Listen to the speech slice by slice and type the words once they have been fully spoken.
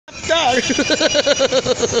dark.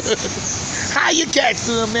 How you cats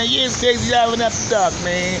doing, man? You ain't crazy driving after dark,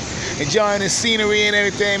 man. Enjoying the scenery and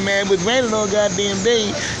everything, man. It was raining all goddamn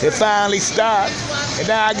day. It finally stopped. And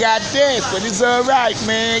now I got this, but it's alright,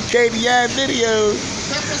 man. KDI videos.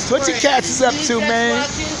 What your cats is up to, man?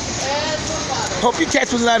 Hope your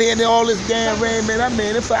cats was out here in all this damn rain, man. I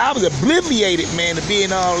mean, I was obliviated, man, to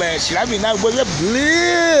being all that shit. I mean, I was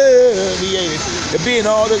obliviated to being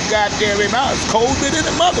all this goddamn rain. I was colder than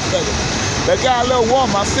a motherfucker. But I got a little warm.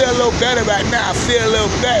 I feel a little better right now. I feel a little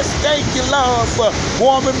better. Thank you, Lord, for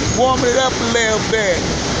warming it up a little bit.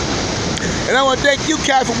 And I want to thank you,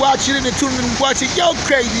 Kat, for watching it and tuning in and watching your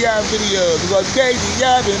crazy eye videos. Because crazy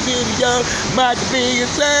eye video might be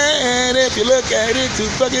insane. If you look at it too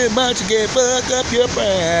fucking much, you can fuck up your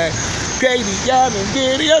brain. Crazy eye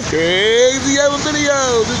videos, crazy eye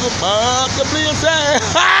videos. This is remarkably insane.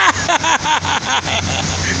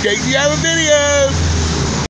 Crazy eye videos.